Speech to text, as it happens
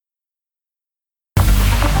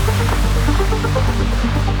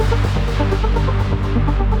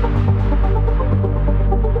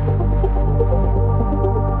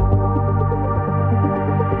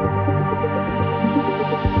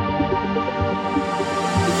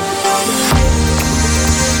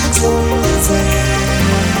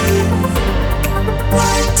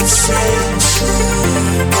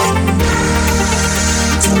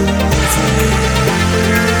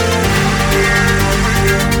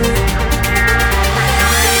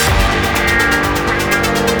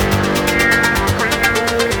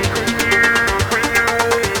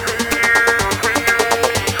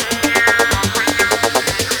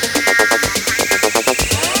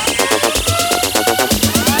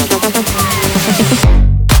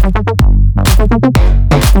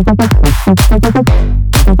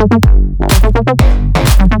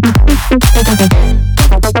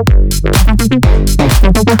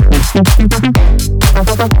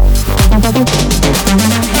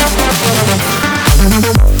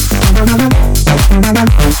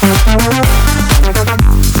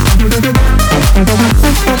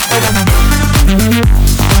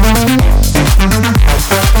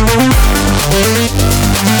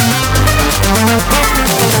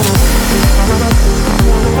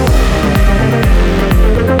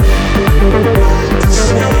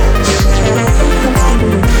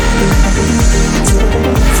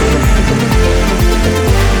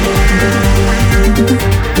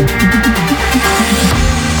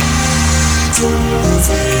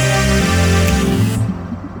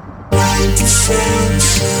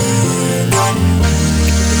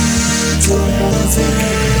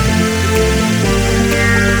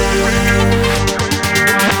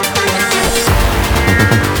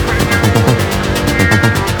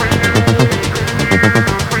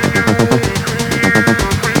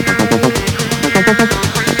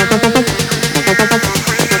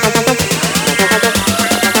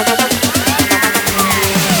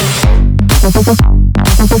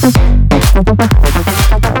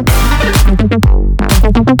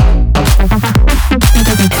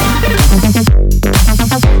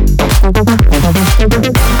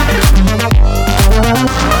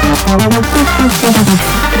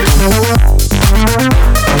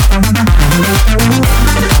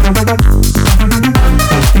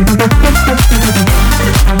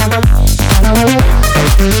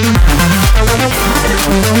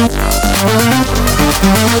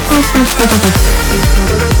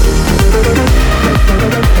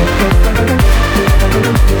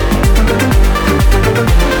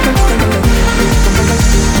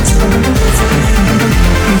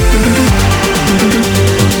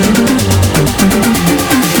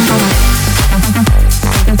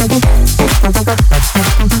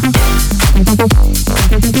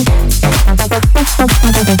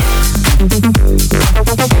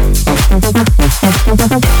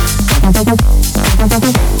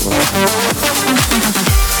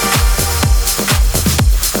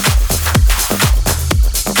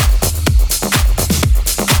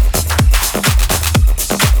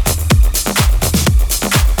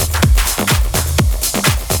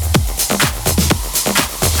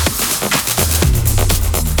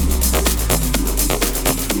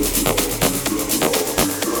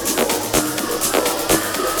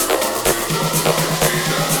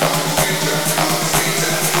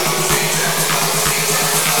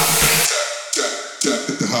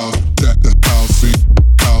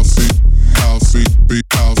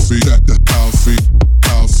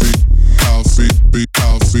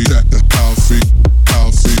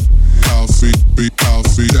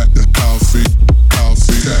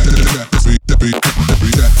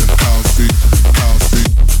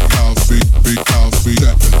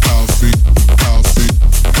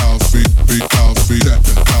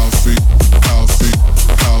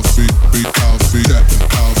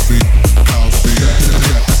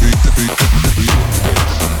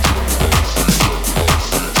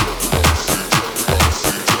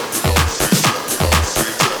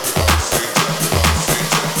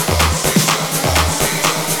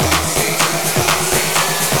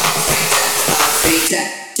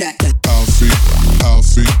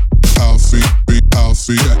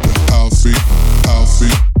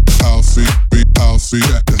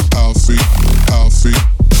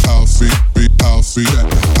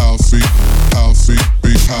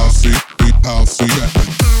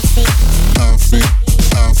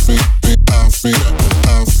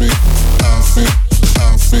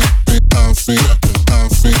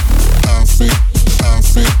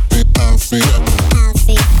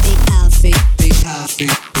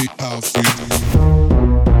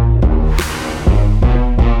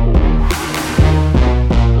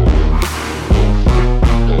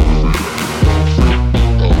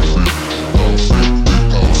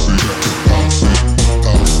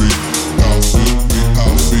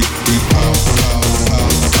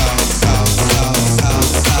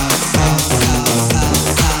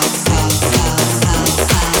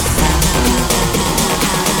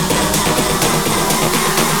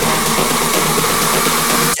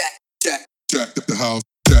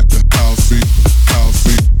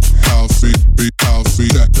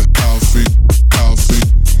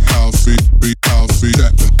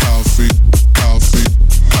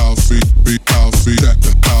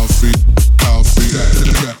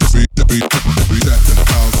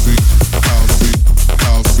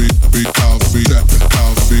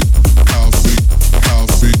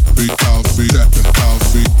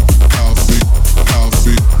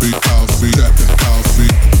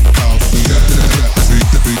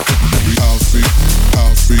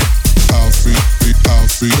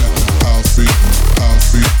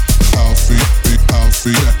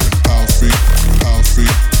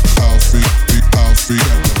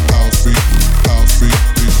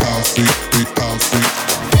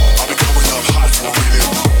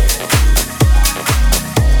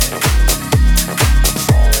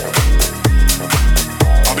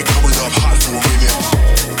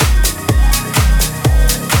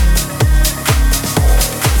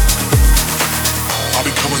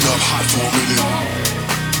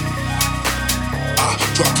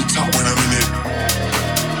drop the top when I'm in it.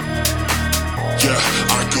 Yeah,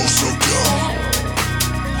 I go so dumb.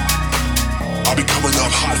 I'll be coming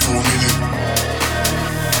up hot for a minute.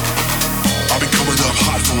 I'll be coming up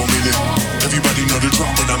hot for a minute. Everybody know the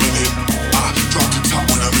drop when I'm in it. I drop the top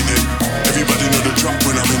when I'm in it. Everybody know the drop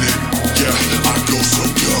when I'm in it. Yeah, I go so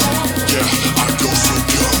dumb. Yeah, I go so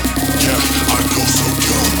dumb. Yeah, I go so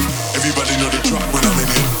dumb. Everybody know the drop when I'm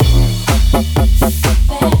in it.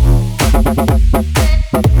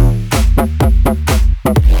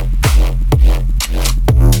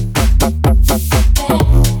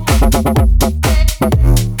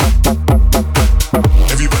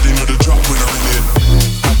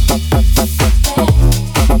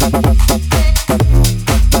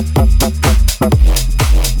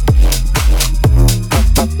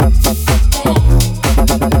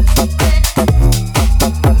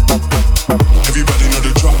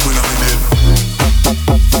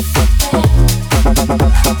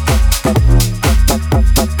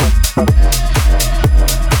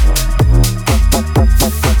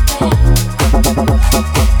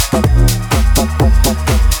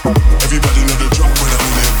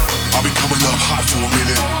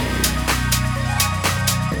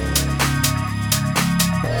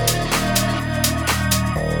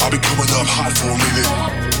 I'll be coming up hot for a minute.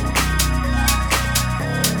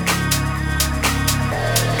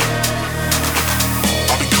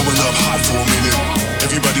 I'll be coming up hot for a minute.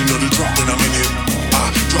 Everybody know the drop when I'm in it. I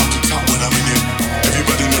drop the top when I'm in it.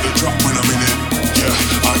 Everybody know the drop when I'm in it. Yeah,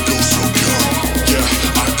 I go so dumb. Yeah,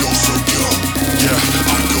 I go so dumb. Yeah,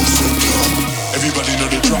 I go so dumb. Everybody know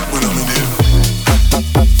the drop when I'm in it.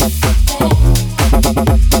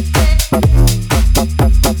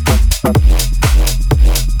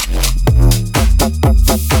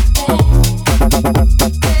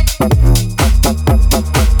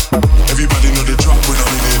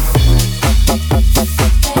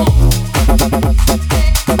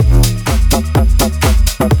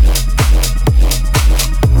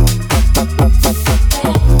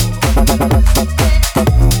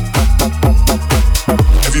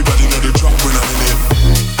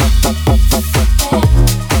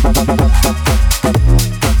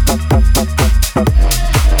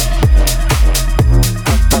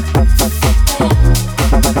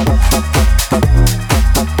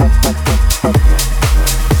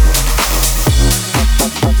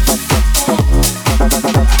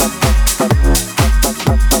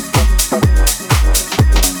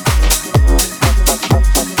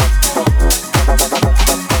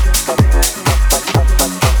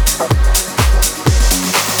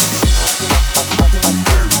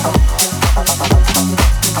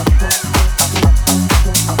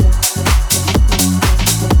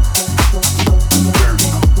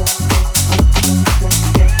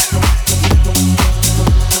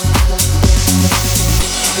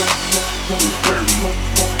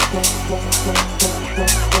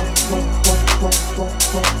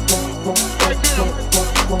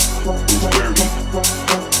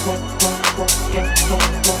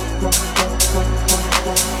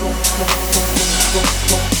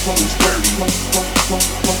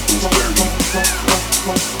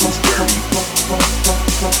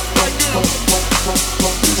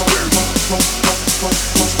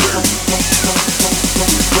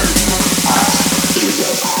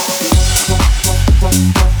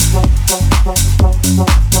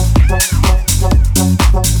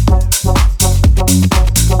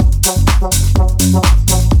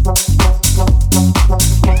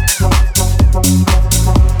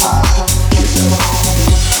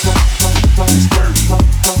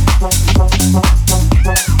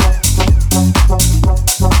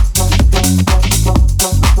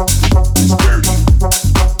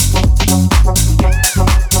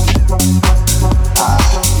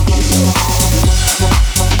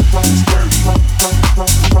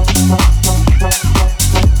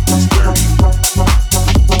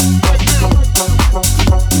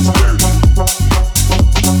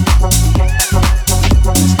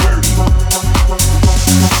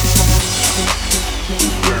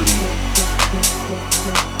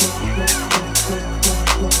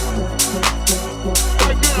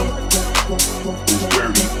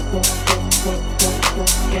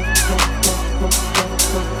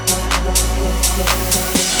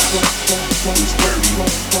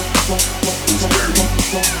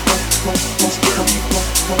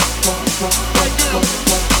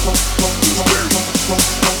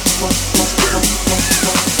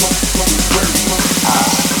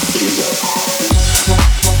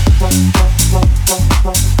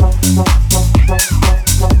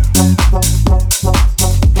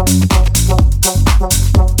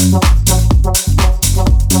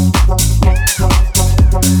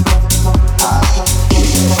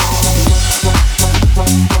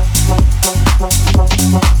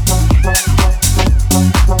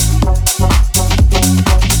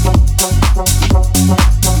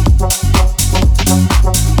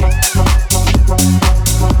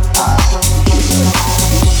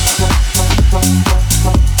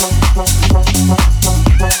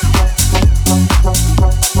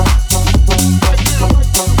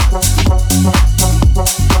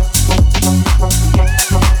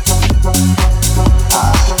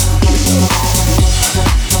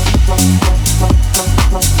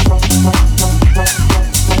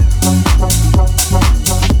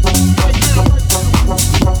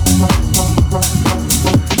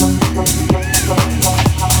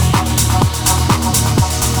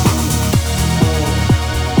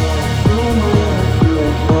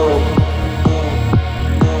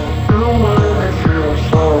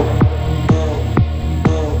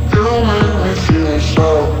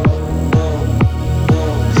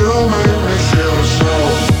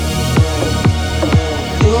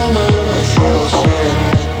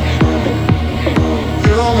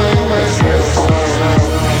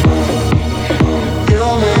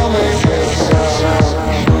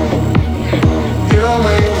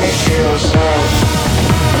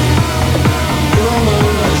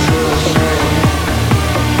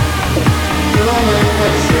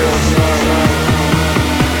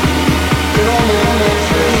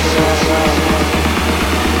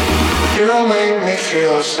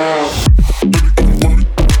 feel so.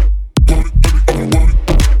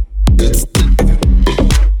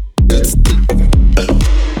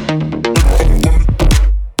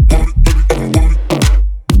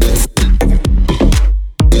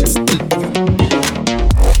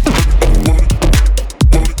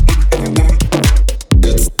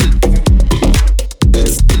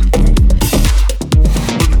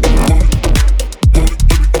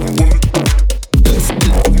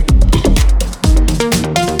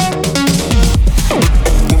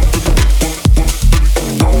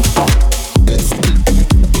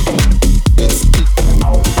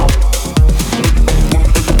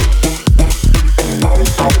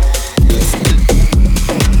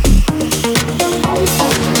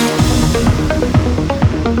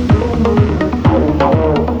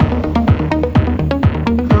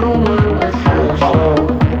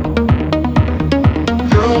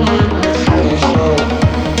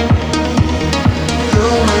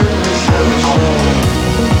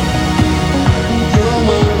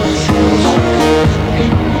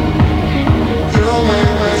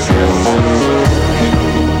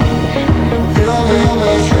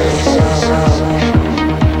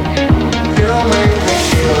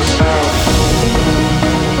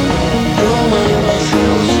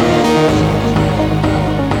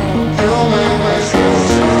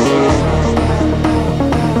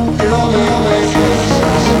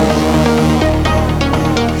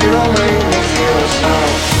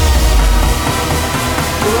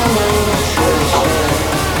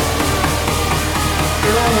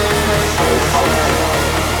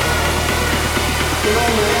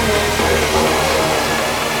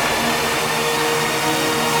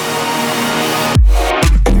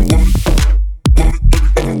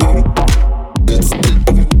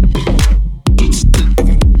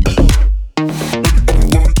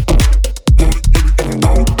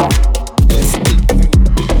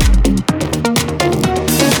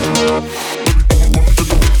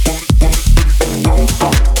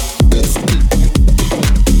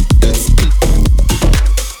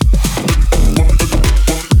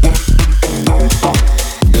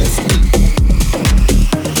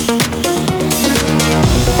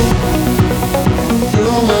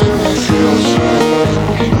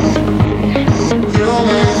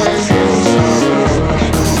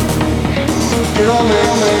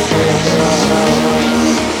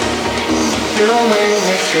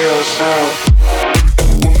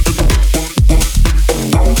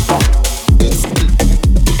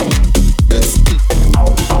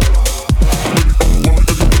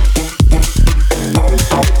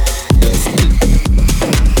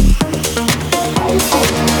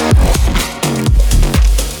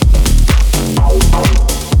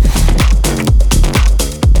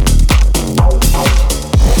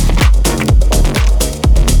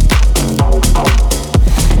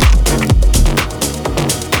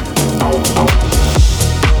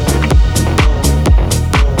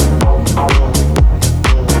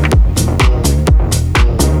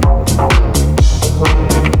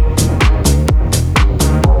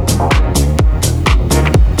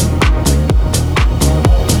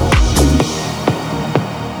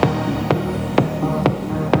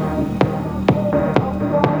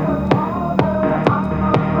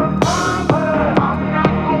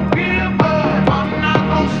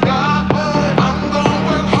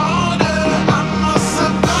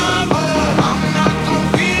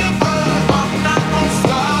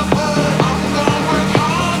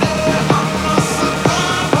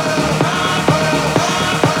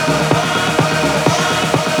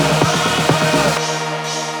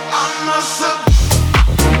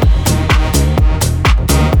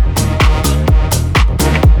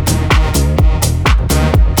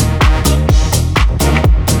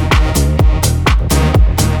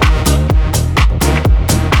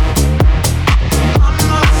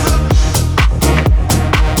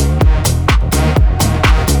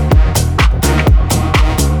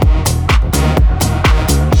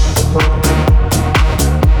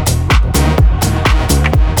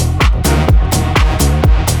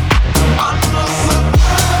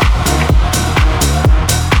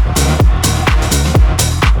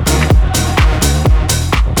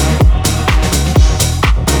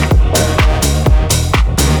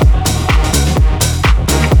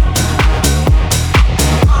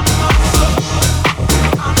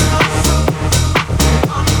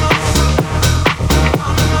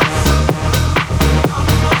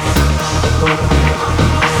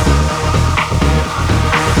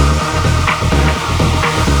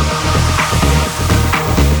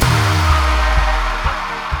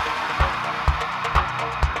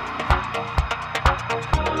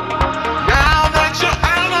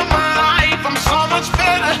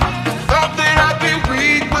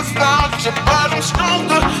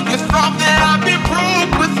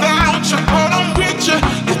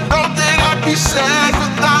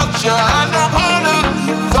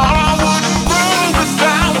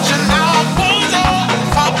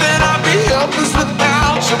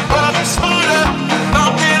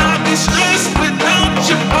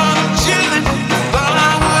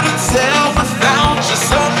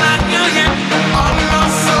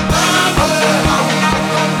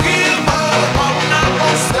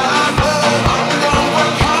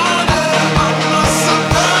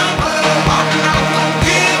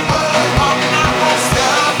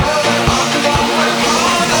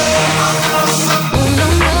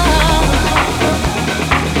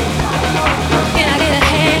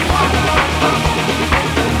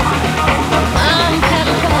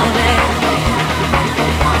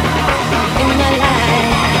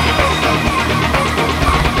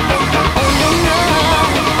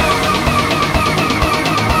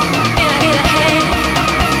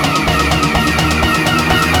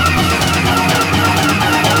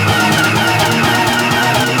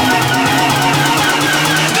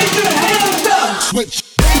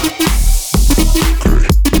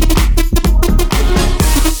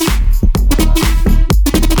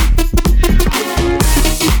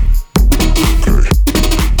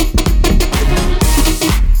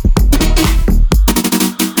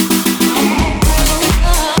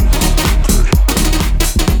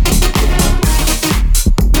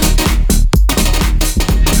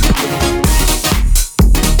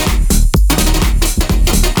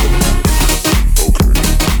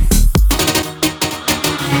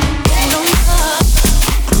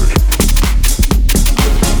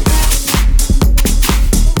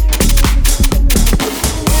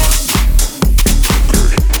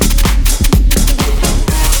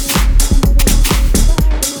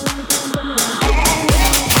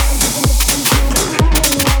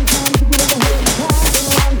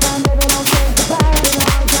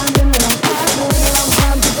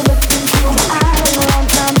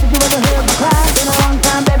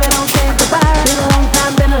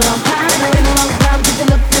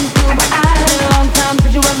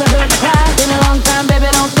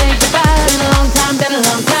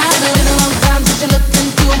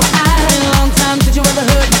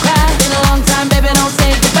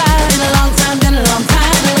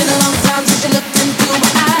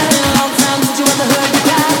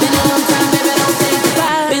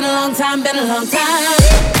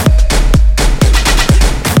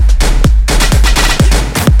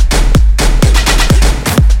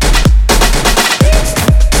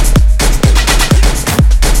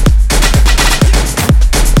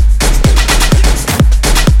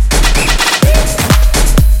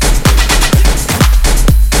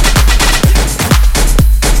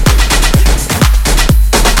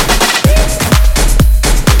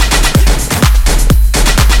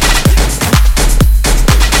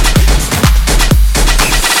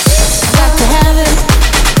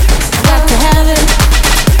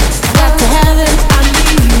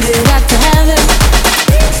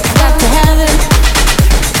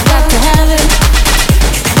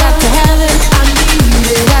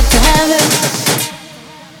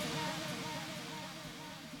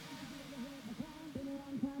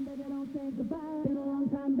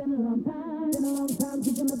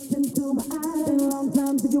 time since you looked into my eyes. Been a long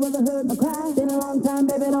time since you ever heard my cry. Been a long time,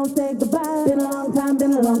 baby, don't say goodbye. Been a long time,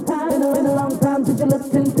 been a long time. Been a long time since you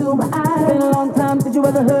looked into my eyes. Been a long time since you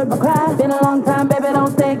ever heard my cry. Been a long time, baby,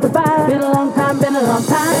 don't say goodbye. Been a long time, been a long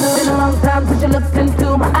time. Been a long time since you looked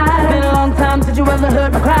into my eyes. Been a long time since you ever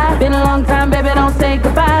heard my cry. Been a long time, baby, don't say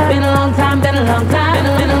goodbye. Been a long time, been a long time.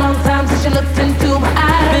 Been a long time since you looked into my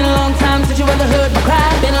eyes. Been a long time since you ever heard my cry.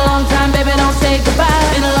 Been a long time, baby, don't say goodbye.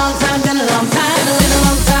 Been a long time, been a long time. Been a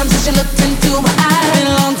long time since you looked into my eyes. Been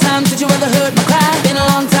a long time since you ever heard my cry. Been a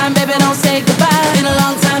long time, baby, don't say goodbye. Been a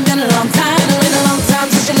long time, been a long time. Been a long time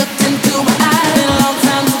since you looked into my eyes. Been a long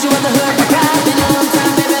time since you ever heard my cry. Been a long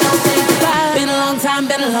time, baby, don't say goodbye. Been a long time,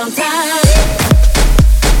 been a long time.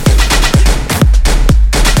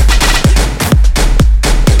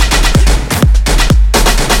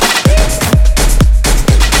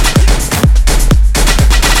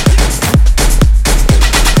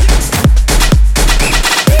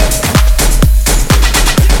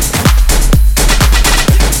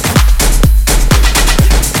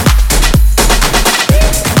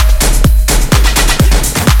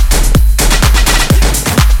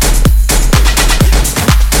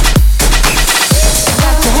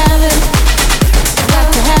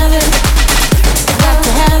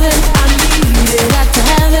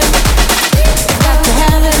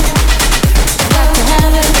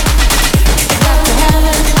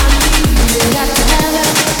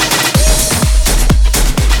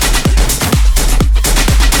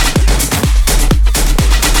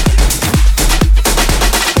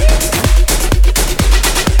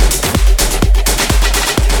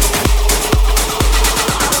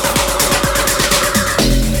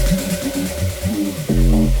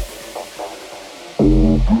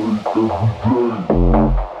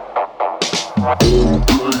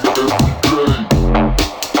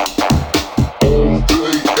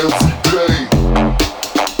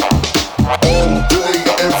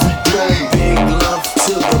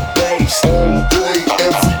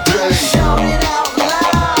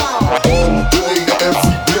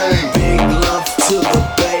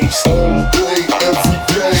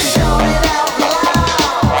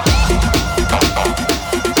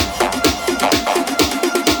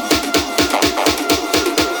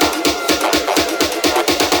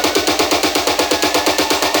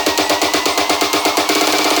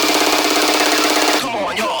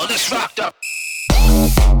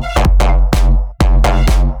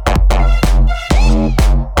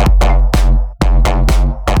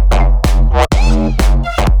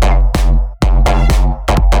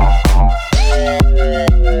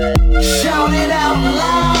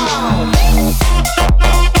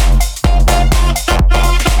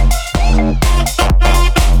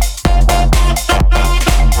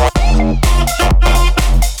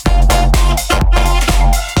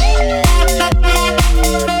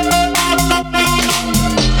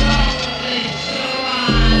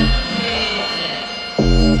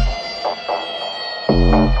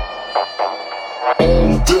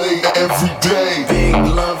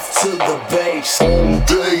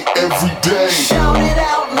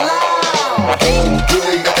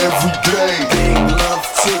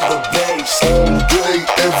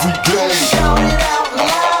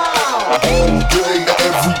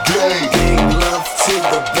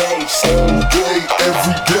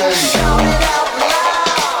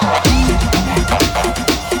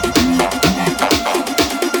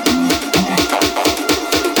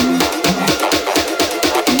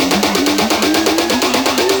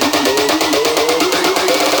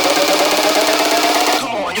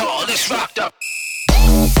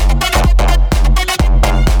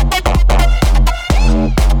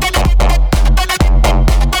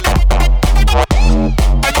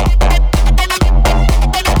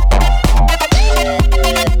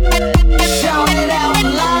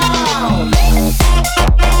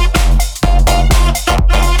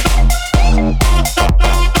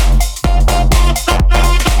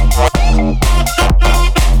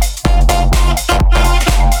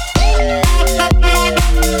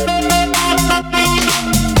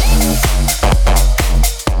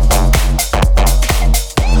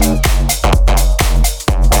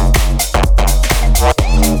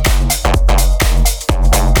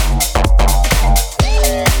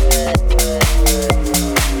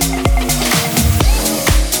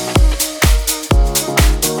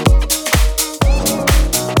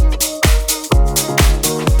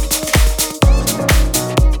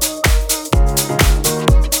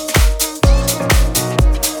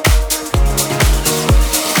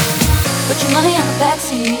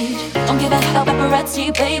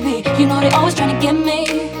 paparazzi, baby. You know they always trying to get me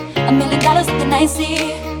 $1 million at the night,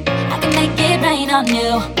 see. I can make it rain, on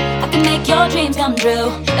you. I can make your dreams come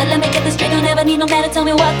true. But let me get this straight, you'll never need no man to tell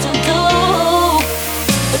me what to do.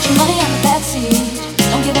 Put your money on the backseat.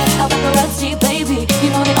 Don't give a hell about paparazzi, baby. You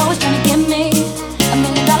know they always trying to give me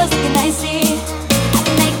 $1,000,000 looking icy. I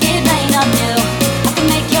can make it rain on you. I can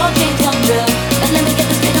make your dreams come true. But let me get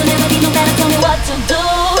this straight, you'll never need no man to tell me what to do.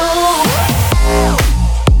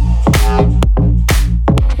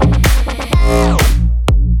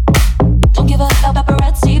 Don't give a hell about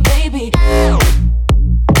paparazzi, baby.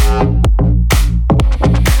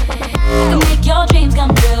 I can make your dreams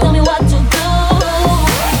come true. Tell me what to do.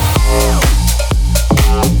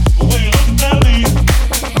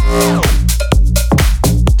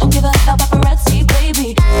 Don't give a hell about paparazzi,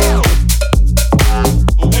 baby. I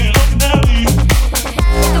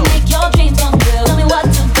can make your dreams come true. Tell me what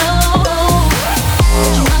to do.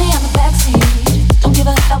 Put your money on the backseat. Don't give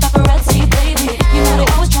a hell about paparazzi, baby. You know they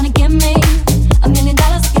always trying to give me $1,000,000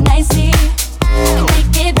 looking icy. I can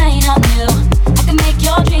make it rain on you. I can make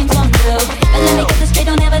your dreams come true. But let me get this straight,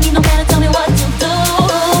 don't ever need no man to tell me what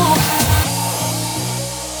to do. Put your money on the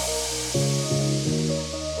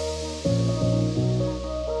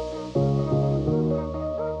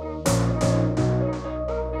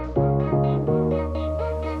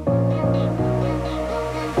backseat. Don't give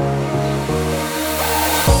a hell paparazzi, baby. You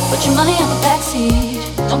know they always trying to give me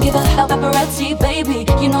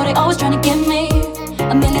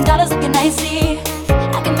 $1,000,000 looking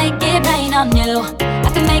icy. I can make it rain on you.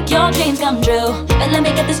 I can make your dreams come true. But let me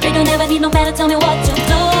get this straight, don't ever need no man to tell me what to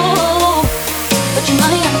do. Put your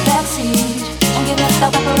money on the backseat. Don't give a hell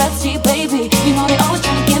paparazzi, baby. You know they always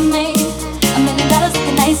trying to give me $1,000,000 looking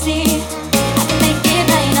icy. I can make it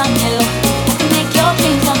rain on you. I can make your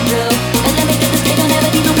dreams come true. But let me get this straight, don't ever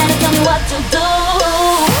need no man to tell me what to do.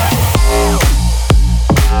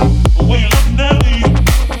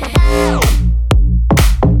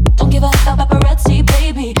 Don't give a hell paparazzi,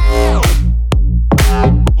 baby.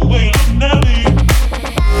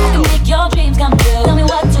 I can make your dreams come true. Tell me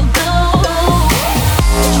what to do.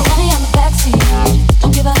 Put your money on the backseat.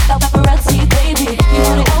 Don't give a hell paparazzi, baby. You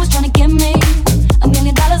know they always trying to give me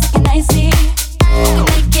 $1,000,000 looking icy. I can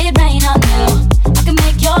make it rain on you. I can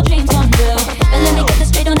make your dreams come true. But let me get this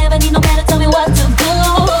straight, don't ever need no man to tell me what to do.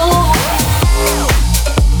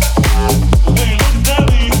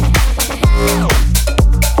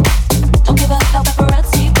 Don't give a hell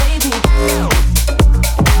paparazzi, baby. I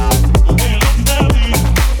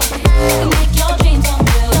can make your dreams come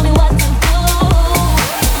true. Tell me what to do.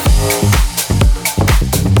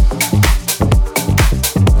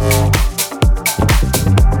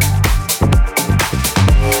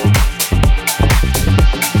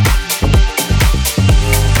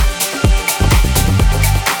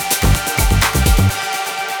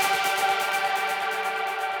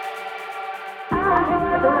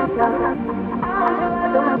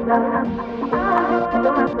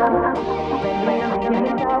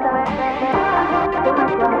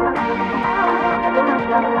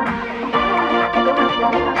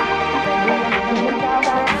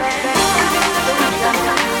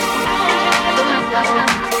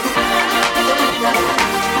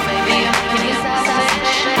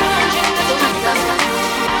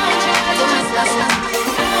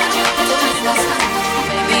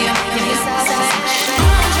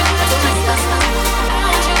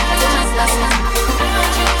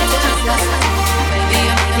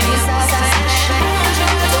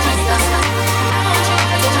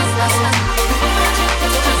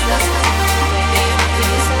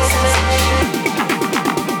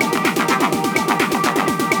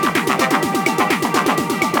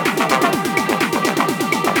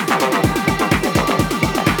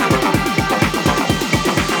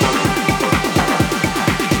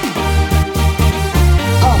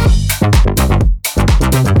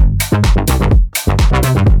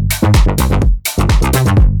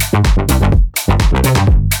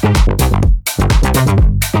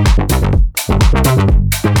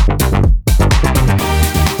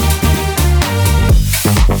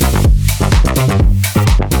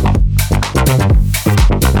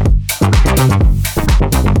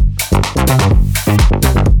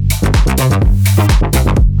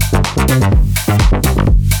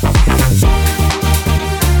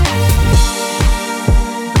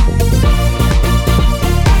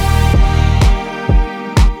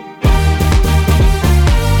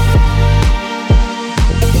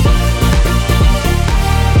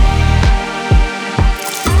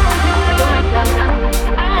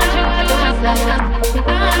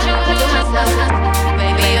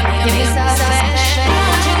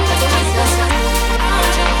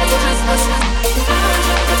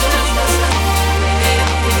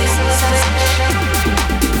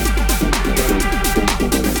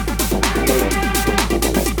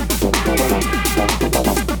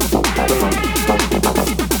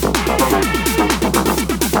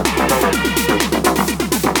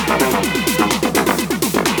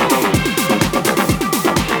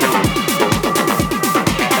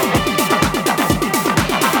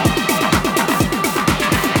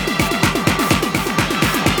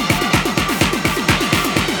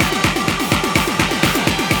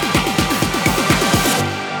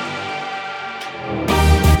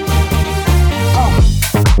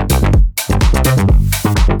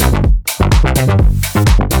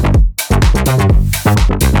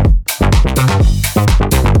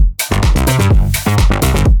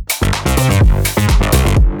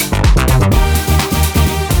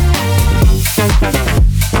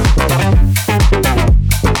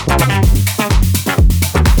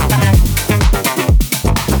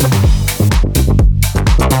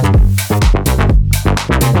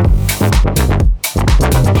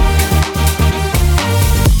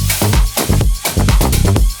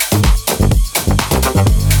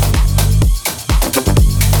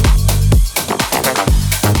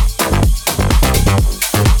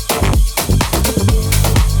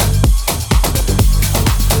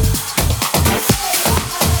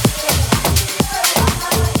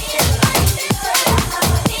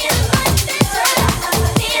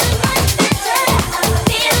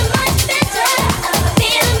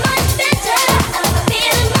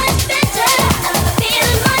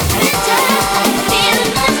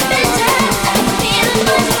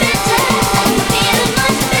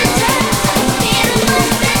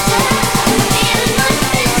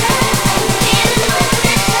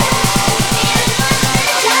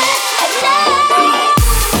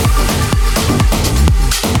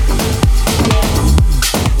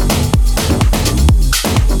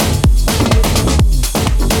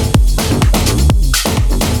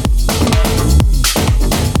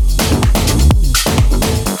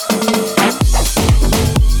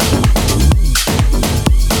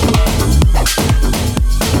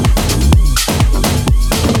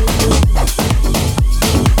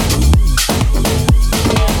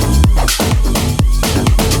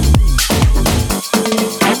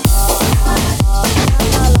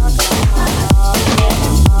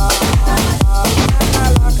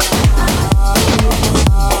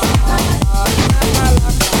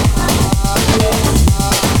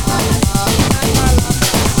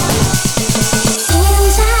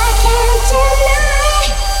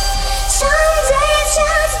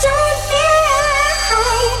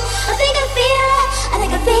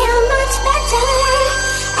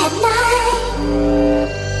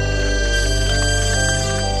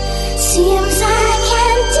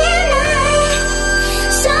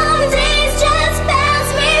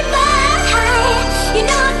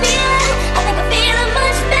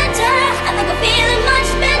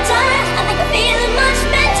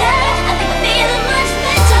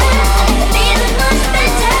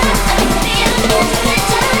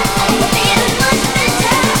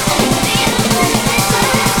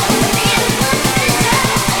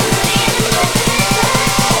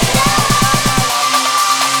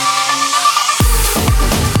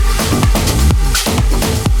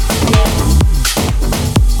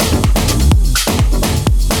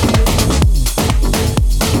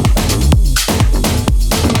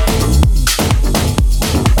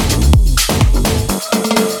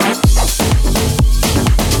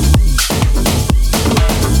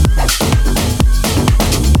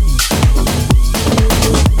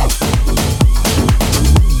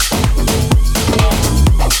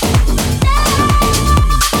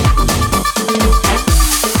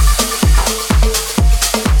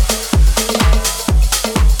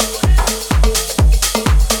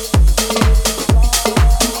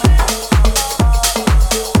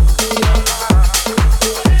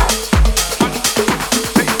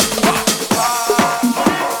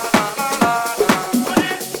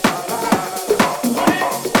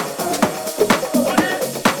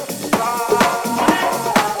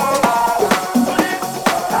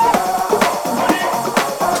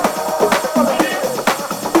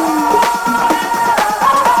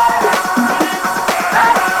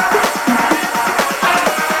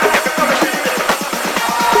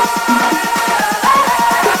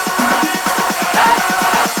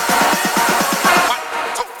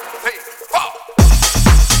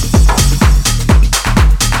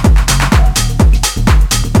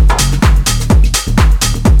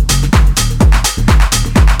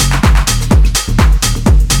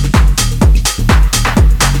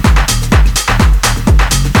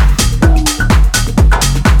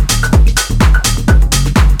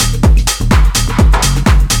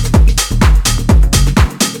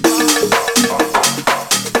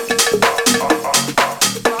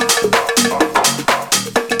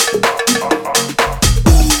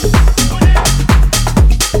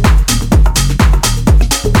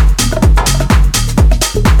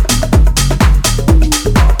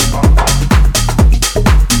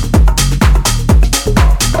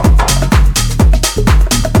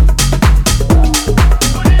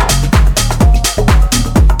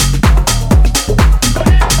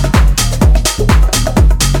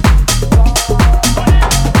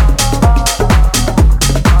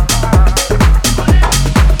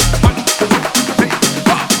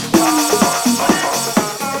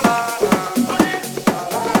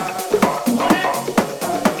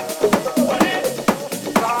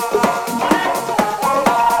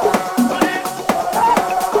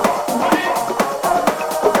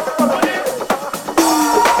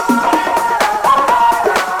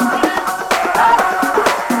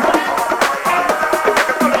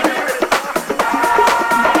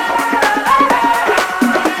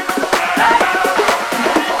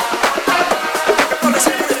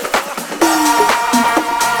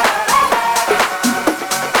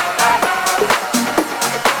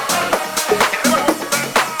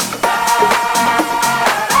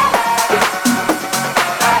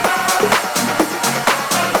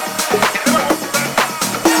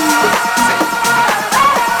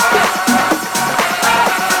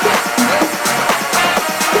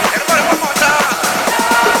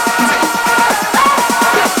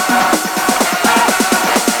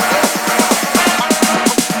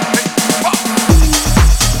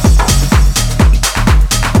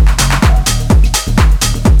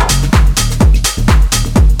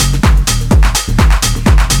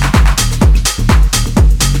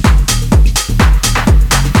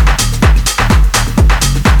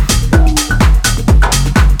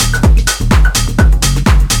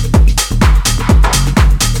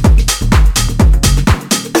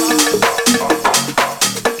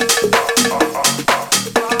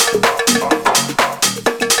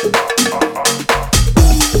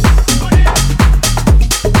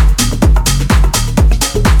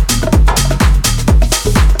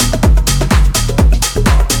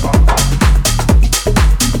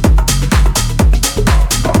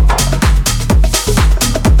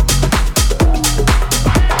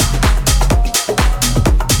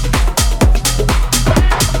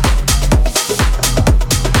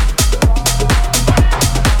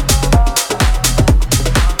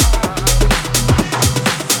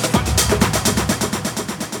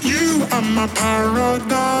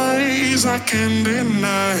 I can't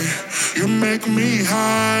deny. You make me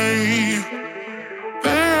high.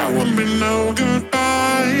 There will be no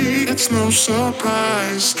goodbye. It's no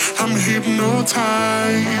surprise. I'm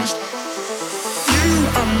hypnotized. You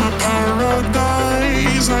are my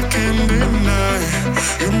paradise. I can't deny.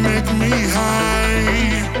 You make me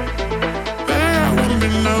high. There will be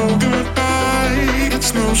no goodbye.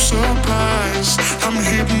 It's no surprise. I'm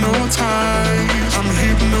hypnotized. I'm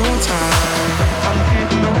hypnotized. I'm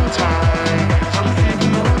hypnotized. I'm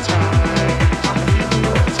hypnotized.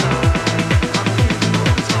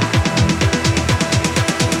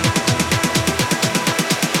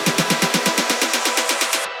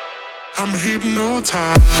 I'm hypnotized. I'm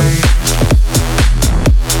hypnotized.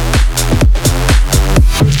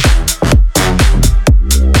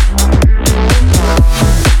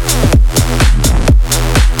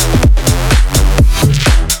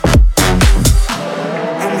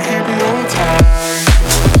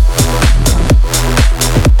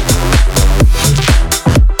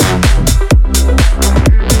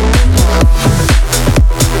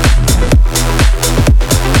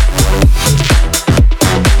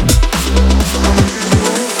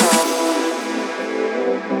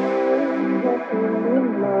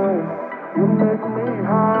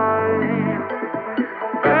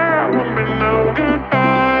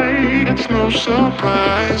 It's no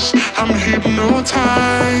surprise, I'm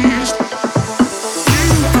hypnotized.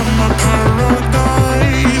 You are my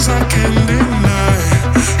paradise, I can't deny.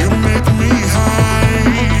 You make me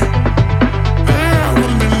high. There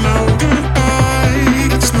will be no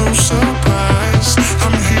goodbye. It's no surprise,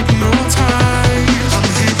 I'm hypnotized. I'm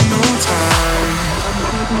hypnotized.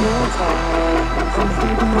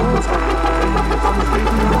 I'm hypnotized.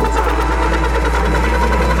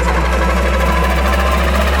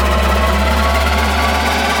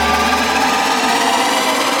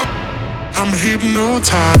 I'm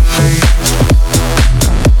hypnotized.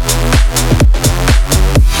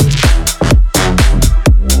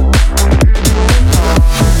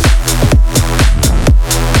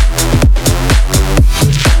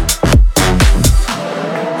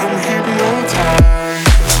 I'm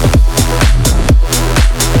hypnotized.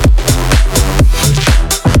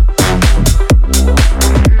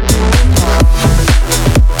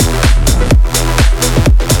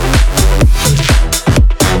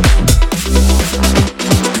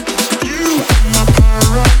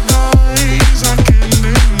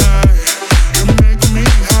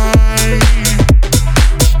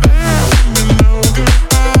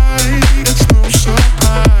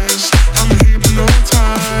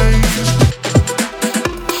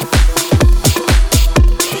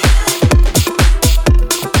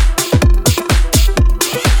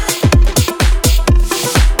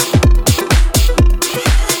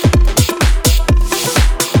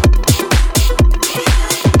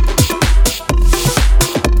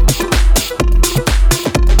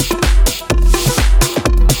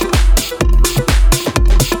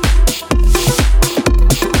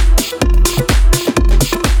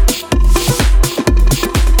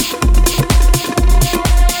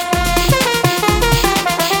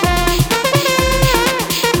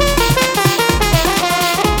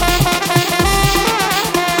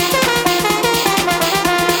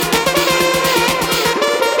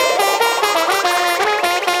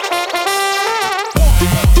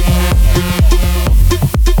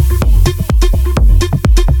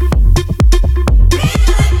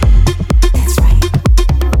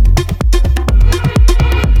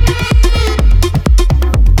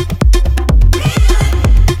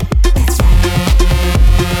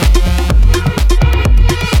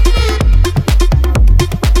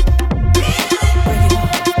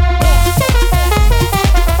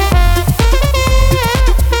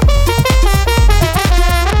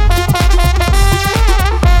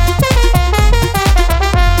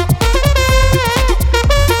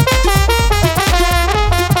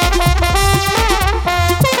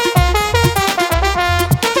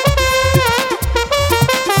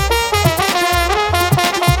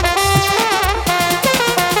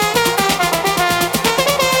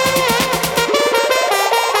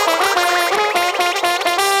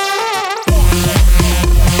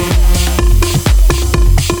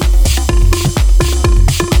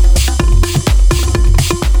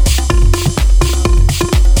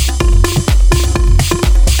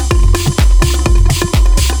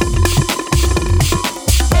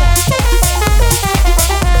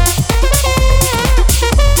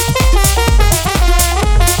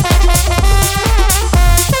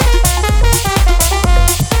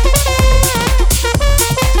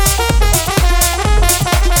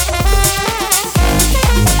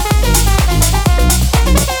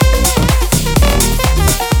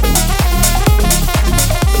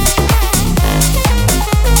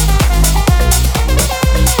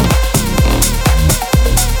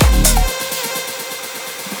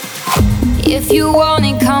 If you want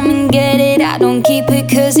it, come and get it. I don't keep it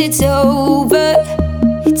cause it's over.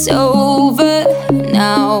 It's over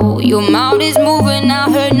now. Your mouth is moving, I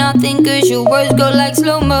heard nothing cause your words go like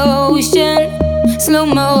slow motion. Slow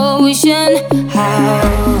motion. How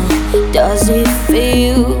does it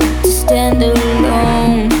feel to stand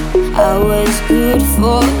alone? I was good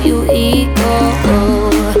for your ego.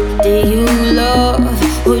 Did you love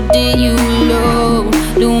or did you low?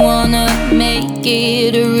 Don't wanna make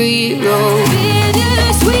it a reroll.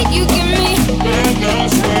 Bittersweet, you give me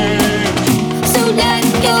bittersweet. So that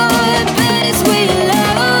your bittersweet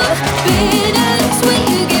love. Bittersweet,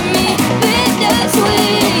 you give me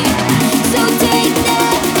bittersweet. So take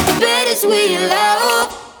that bittersweet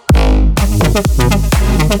love.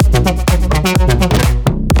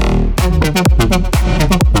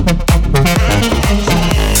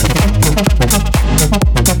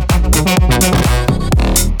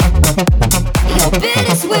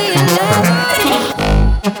 Bittersweet love.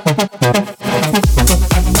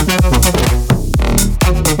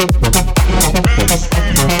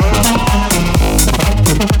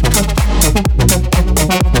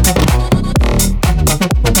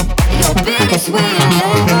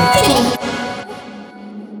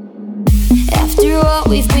 After all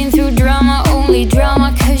we've been through, drama, only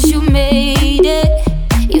drama cause you made it.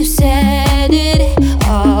 You said it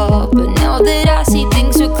all, but now that I see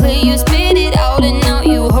things so clear, you spit it out and now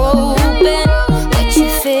you hoping that you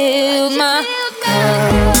filled my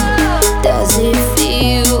cup. Does it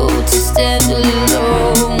feel to stand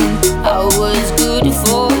alone? I was good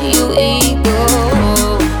for your ego.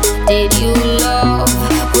 Did you love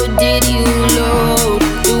or did you load?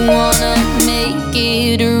 Don't wanna make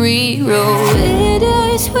it a reroll.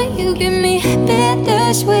 Bittersweet, you give me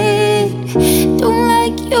bittersweet. Don't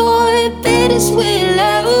like your bittersweet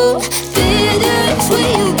love. Bittersweet,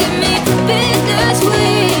 you give me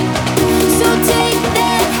bittersweet. So take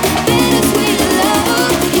that bittersweet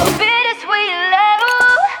love. Your bittersweet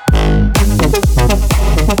love.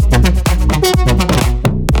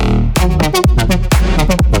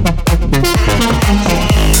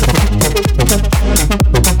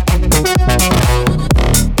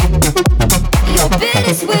 Your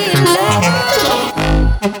bittersweet love.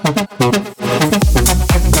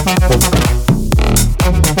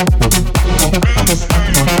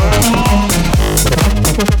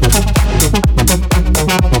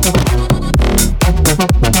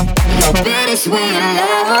 Bittersweet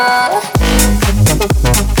love.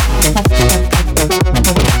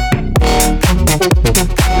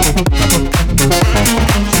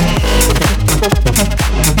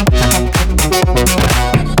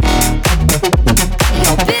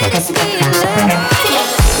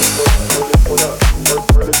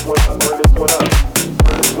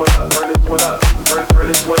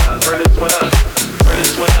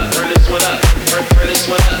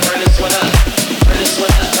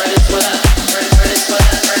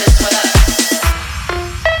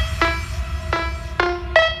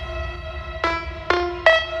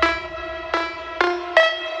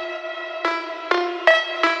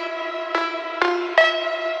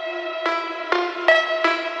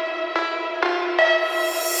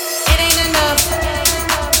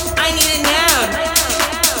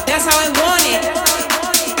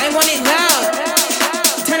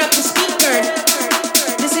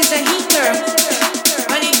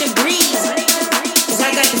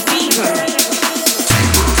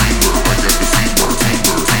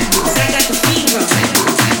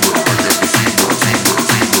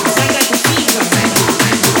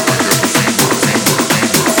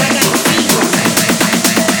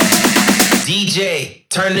 DJ,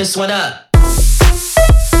 turn this one up.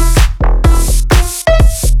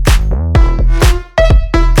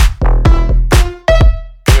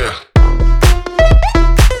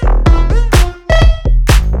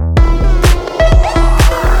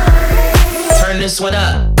 Turn this one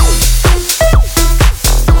up.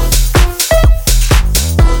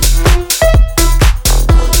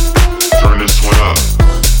 Turn this one up.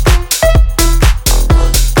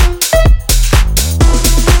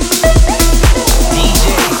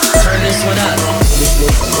 Turn this one up.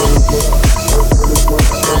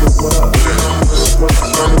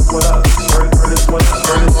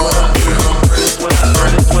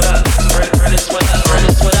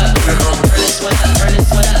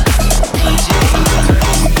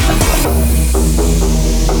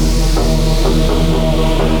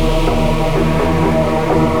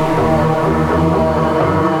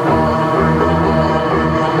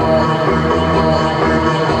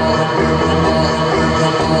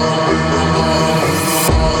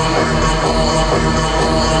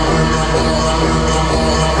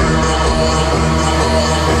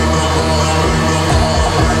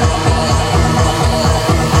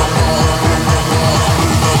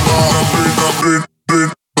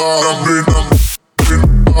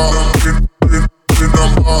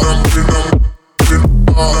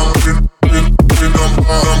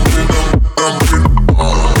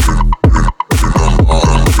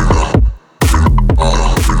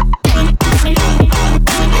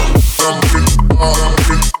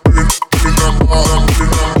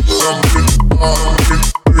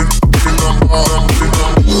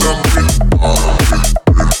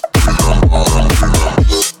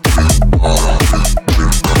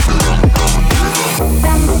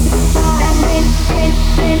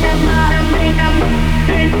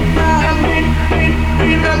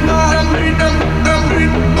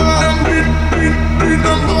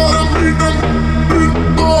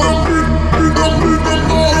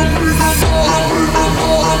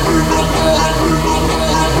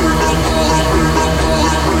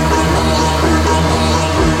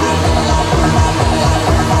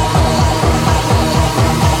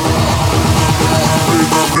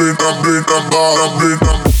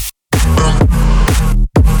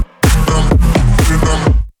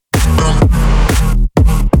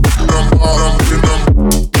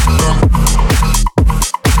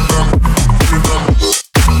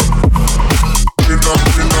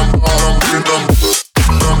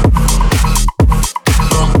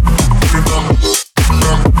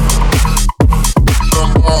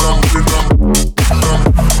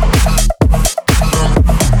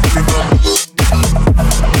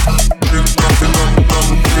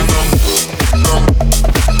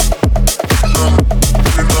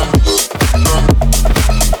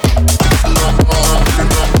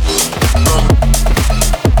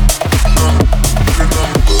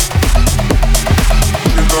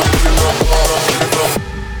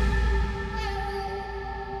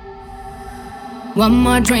 One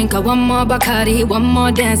more drink or one more Bacardi, one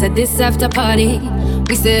more dance at this after party.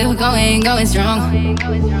 We still going strong.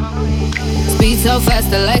 Speed so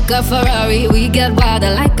faster like a Ferrari. We get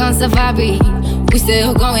wilder like on safari. We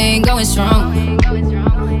still going strong.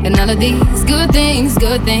 And all of these good things,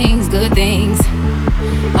 good things, good things.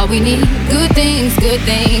 All we need, good things, good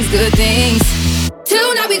things, good things.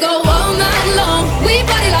 Tonight we go all night long. We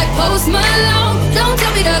party like Post Malone. Don't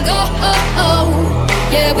tell me to go.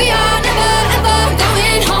 Yeah, we are never ever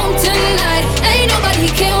going home tonight. Ain't nobody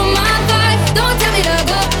kill my vibe. Don't tell me to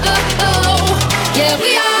go. Yeah,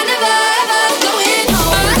 we are never ever going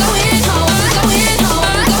home. Going home, going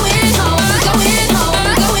home, going home, going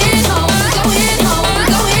home, going home, going home,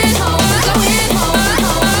 going home, going home.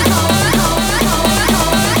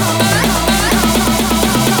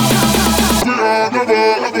 We are never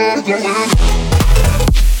ever going.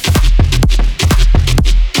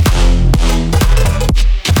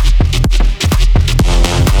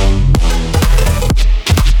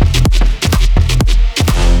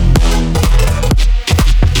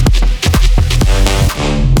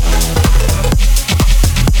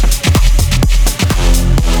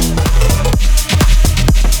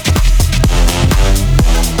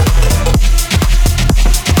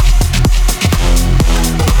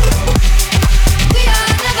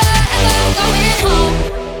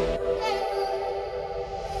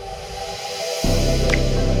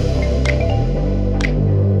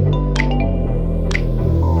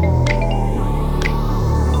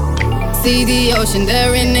 See the ocean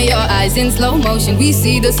there in your eyes in slow motion. We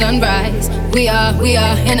see the sunrise. We are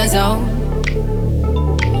in a zone.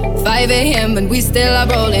 5 a.m. and we still are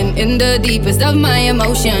rolling in the deepest of my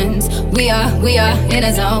emotions. We are in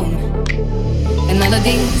a zone. And all of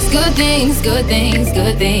these good things, good things,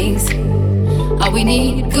 good things. All we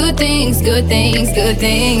need, good things, good things, good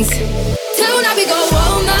things. Tonight we go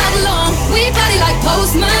all night long. We party like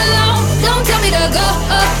Post Malone. Don't tell me to go.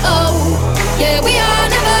 Yeah, we are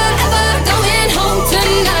never ever going home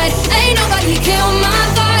tonight. Ain't nobody kill my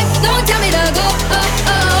vibe. Don't tell me to go.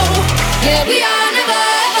 Yeah, we are never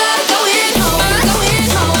ever going home. Going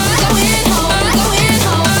home, going home, going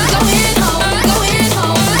home, going home, going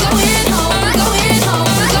home, going home, going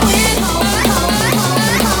home, going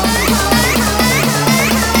home.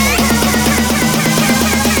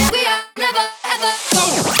 We are never ever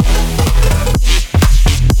going.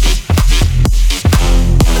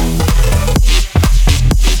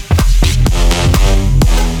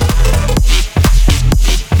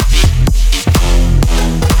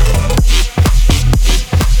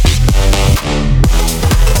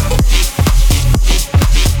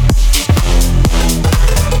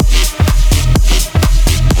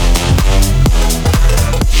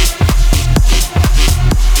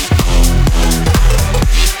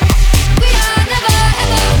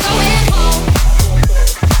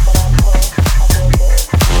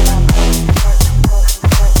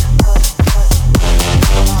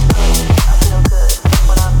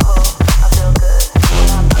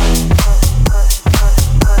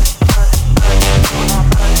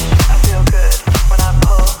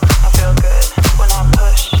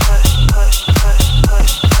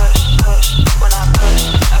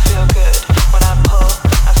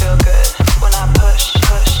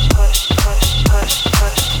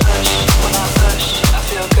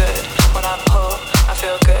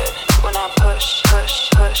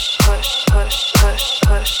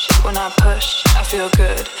 when I push, I feel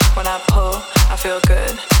good. When I pull, I feel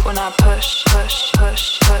good. When I push, push,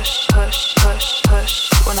 push, push, push, push,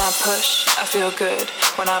 push. When I push, I feel good.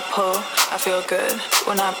 When I pull, I feel good.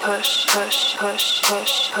 When I push, push, push,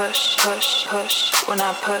 push, push, push, push. When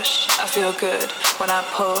I push, I feel good. When I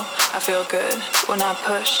pull, I feel good. When I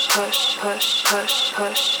push, push, push, push,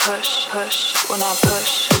 push, push, push. When I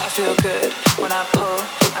push, I feel good. When I pull,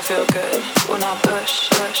 I feel good. When I push,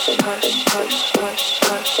 push, push, push, push,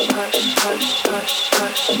 push, push, push, push, push,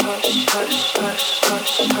 push, push,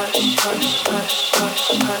 push, push,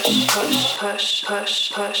 push, push, push,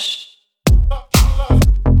 push, push.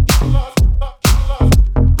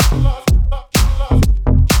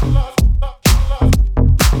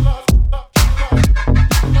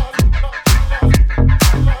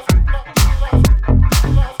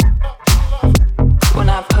 When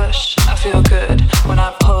I push, I feel good. When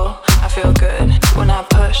I pull, I feel good. When I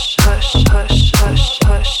push, push, push, push,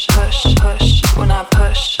 push, push, push. When I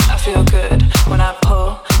push, I feel good. When I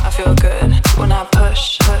pull, I feel good. When I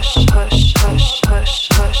push, push, push, push, push,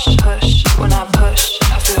 push, push. When I push,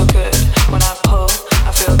 I feel good. When I pull,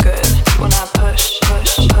 I feel good. When I push,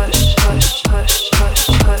 push, push, push, push, push,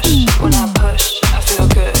 push. When I push, I feel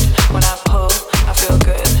good. When I pull, I feel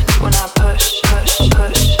good. When I push, push,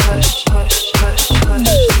 push, push, push, push,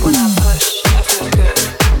 push. When I push, I feel good.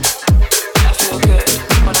 I feel good.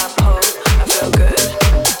 When I pull, I feel good.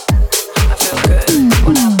 I feel good.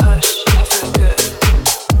 When I push, I feel good.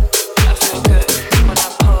 I feel good. When I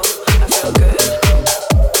pull, I feel good.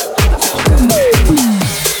 I feel good.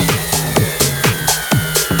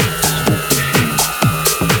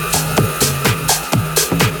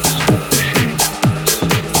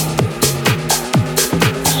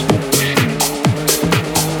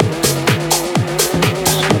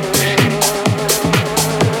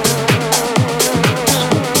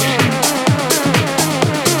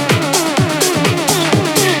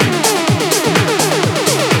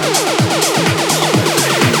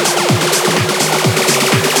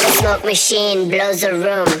 Smoke machine blows a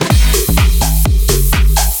room.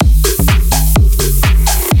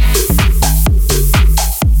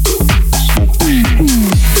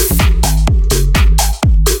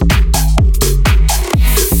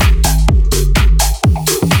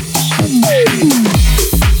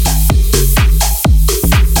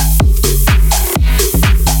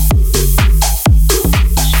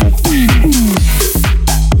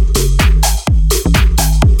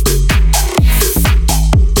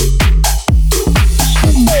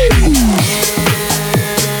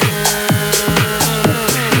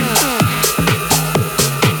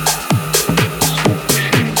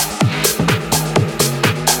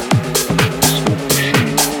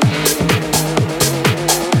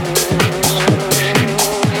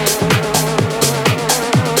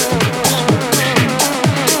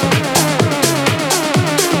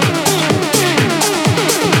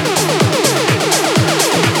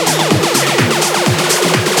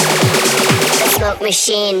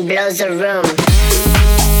 Machine blows a room.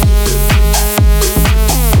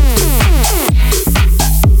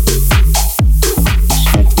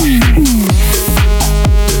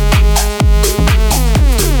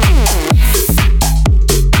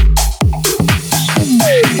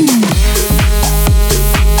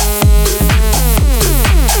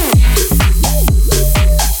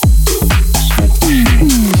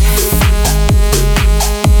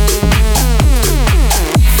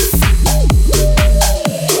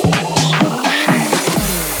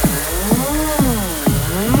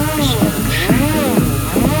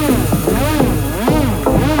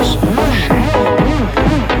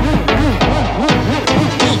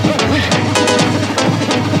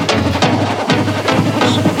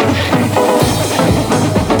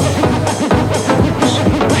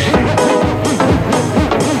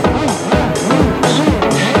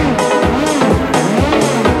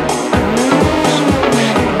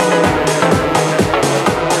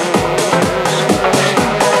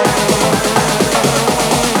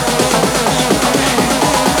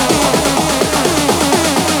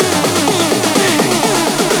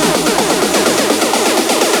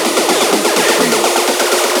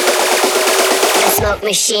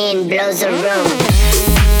 Machine blows a room.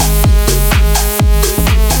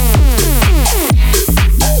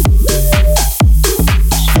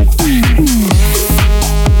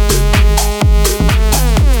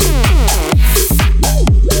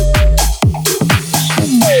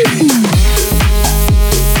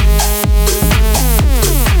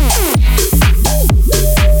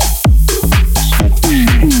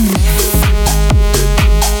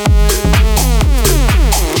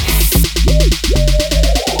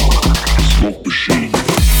 Smoke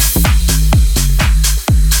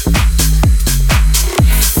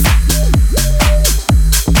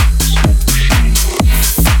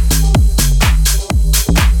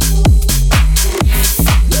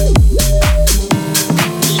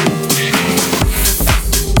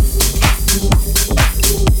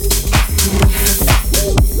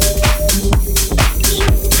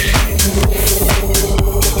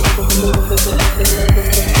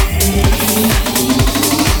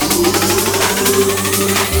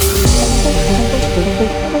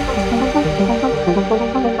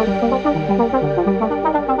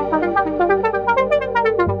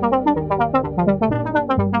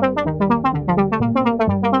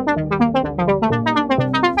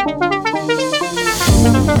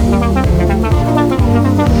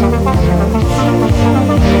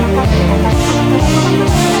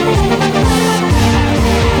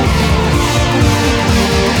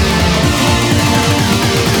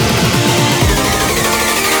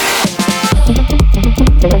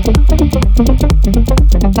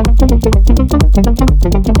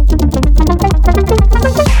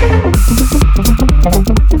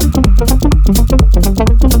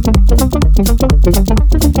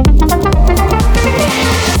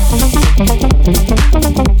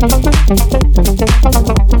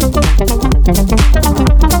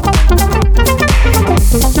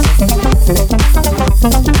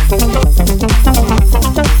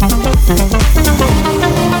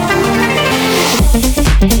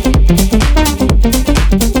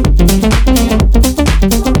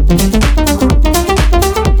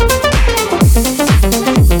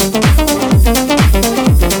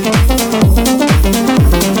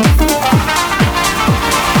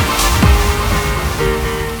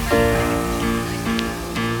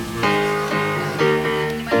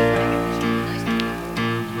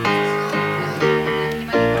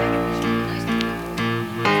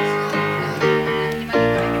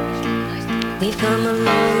We've come a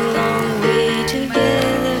long, long way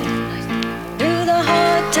together, through the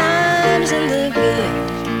hard times and the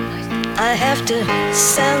good. I have to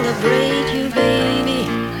celebrate you, baby.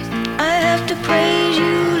 I have to praise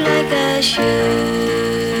you like I should.